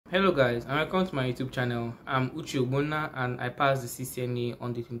Hello guys, and welcome to my YouTube channel. I'm Uche Ogbonna and I passed the CCNA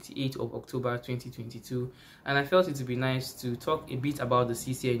on the 28th of October 2022, and I felt it would be nice to talk a bit about the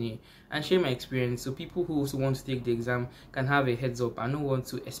CCNA and share my experience so people who also want to take the exam can have a heads up and know what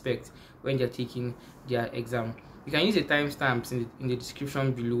to expect when they're taking their exam. You can use the timestamps in the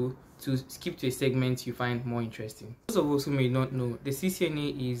description below to skip to a segment you find more interesting. Those of us who may not know, the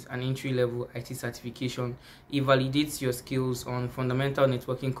CCNA is an entry-level IT certification. It validates your skills on fundamental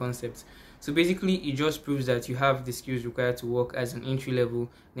networking concepts. So basically, it just proves that you have the skills required to work as an entry-level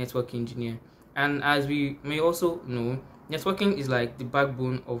network engineer. And as we may also know, networking is like the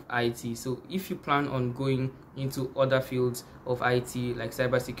backbone of IT. So if you plan on going into other fields of IT like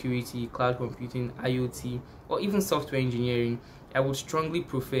cybersecurity, cloud computing, IoT, or even software engineering, I would strongly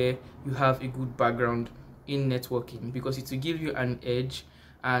prefer you have a good background in networking because it will give you an edge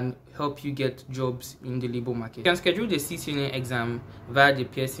and help you get jobs in the labor market. You can schedule the CCNA exam via the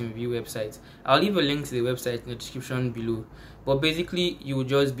Pearson VUE website. I'll leave a link to the website in the description below. But basically, you will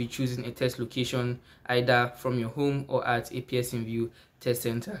just be choosing a test location either from your home or at a Pearson VUE test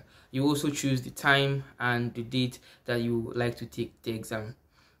center. You also choose the time and the date that you would like to take the exam.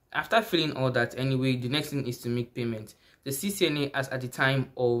 After filling all that anyway, the next thing is to make payment. The CCNA, as at the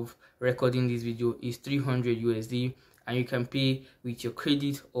time of recording this video, is 300 USD, and you can pay with your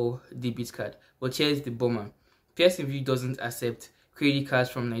credit or debit card. But here's the bummer: Pearson VUE doesn't accept credit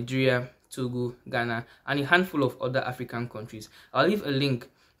cards from Nigeria, Togo, Ghana, and a handful of other African countries. I'll leave a link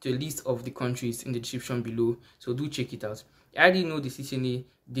to a list of the countries in the description below, so do check it out. I didn't know the CCNA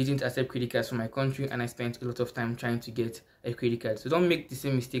didn't accept credit cards from my country, and I spent a lot of time trying to get a credit card. So don't make the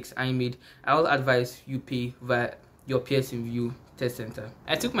same mistakes I made. I will advise you pay via your Pearson VUE test center.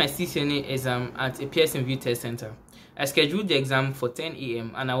 I took my CCNA exam at a Pearson VUE test center. I scheduled the exam for 10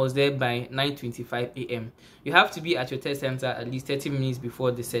 a.m. and I was there by 9:25 a.m. You have to be at your test center at least 30 minutes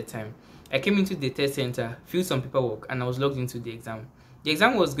before the set time. I came into the test center, filled some paperwork, and I was logged into the exam. The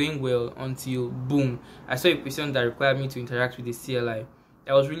exam was going well until, boom, I saw a question that required me to interact with the CLI.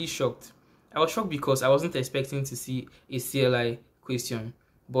 I was really shocked. I was shocked because I wasn't expecting to see a CLI question,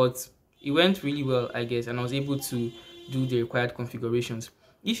 but it went really well, I guess, and I was able to do the required configurations.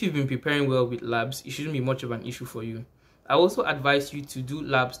 If you've been preparing well with labs, it shouldn't be much of an issue for you. I also advise you to do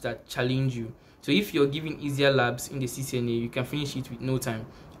labs that challenge you. So if you're giving easier labs in the CCNA, you can finish it with no time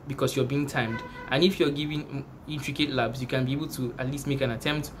because you're being timed. And if you're giving intricate labs, you can be able to at least make an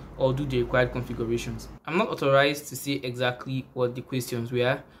attempt or do the required configurations. I'm not authorized to say exactly what the questions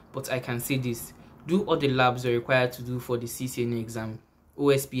were, but I can say this: do all the labs you're required to do for the CCNA exam.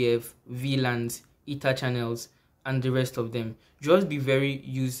 OSPF, VLANs, Ether channels, and the rest of them. Just be very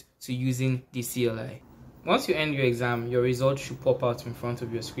used to using the CLI. Once you end your exam, your results should pop out in front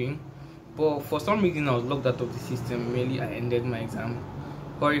of your screen. But for some reason, I was locked out of the system immediately I ended my exam.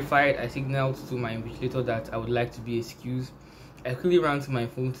 Horrified, I signaled to my invigilator that I would like to be excused. I quickly ran to my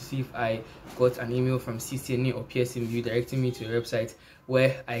phone to see if I got an email from CCNA or Pearson VUE directing me to a website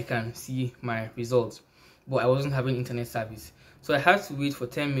where I can see my results. But I wasn't having internet service, so I had to wait for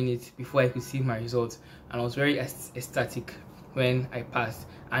 10 minutes before I could see my results, and I was very ecstatic when I passed,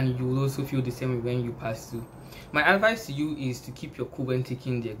 and you will also feel the same when you pass too. My advice to you is to keep your cool when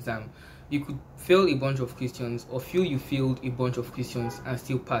taking the exam. You could fail a bunch of questions or feel you failed a bunch of questions and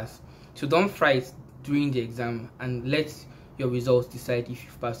still pass. So don't fright during the exam and let your results decide if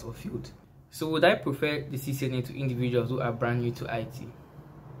you've passed or failed. So would I prefer the CCNA to individuals who are brand new to IT?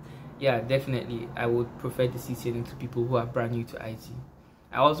 Yeah, definitely, I would prefer the CCNA to people who are brand new to IT.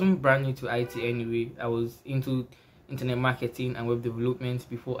 I wasn't brand new to IT anyway. I was into internet marketing and web development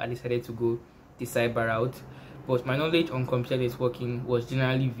before I decided to go the cyber route. But my knowledge on computer networking was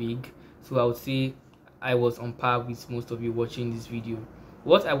generally vague, so I would say I was on par with most of you watching this video.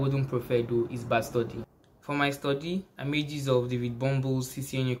 What I wouldn't prefer though is bad study. For my study, I made use of David Bumble's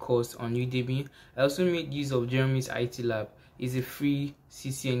CCNA course on Udemy. I also made use of Jeremy's IT Lab. It's a free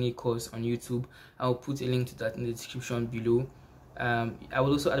CCNA course on YouTube. I'll put a link to that in the description below. I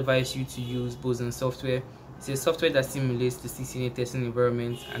would also advise you to use Boson software. It's a software that simulates the CCNA testing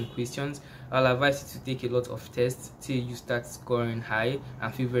environment and questions. I'll advise you to take a lot of tests till you start scoring high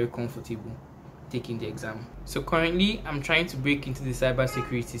and feel very comfortable taking the exam. So currently, I'm trying to break into the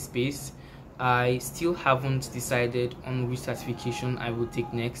cybersecurity space. I still haven't decided on which certification I will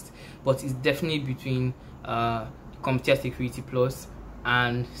take next, but it's definitely between Computer Security Plus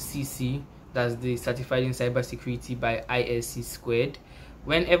and CC, that's the Certified in Cybersecurity by ISC Squared.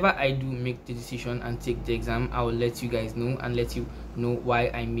 Whenever I do make the decision and take the exam, I will let you guys know and let you know why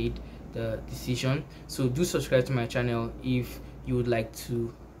I made the decision. So do subscribe to my channel if you would like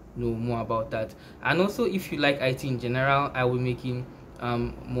to know more about that. And also, if you like IT in general, I will be making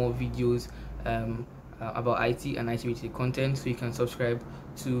more videos about IT and IT related content, so you can subscribe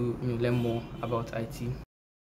to learn more about IT.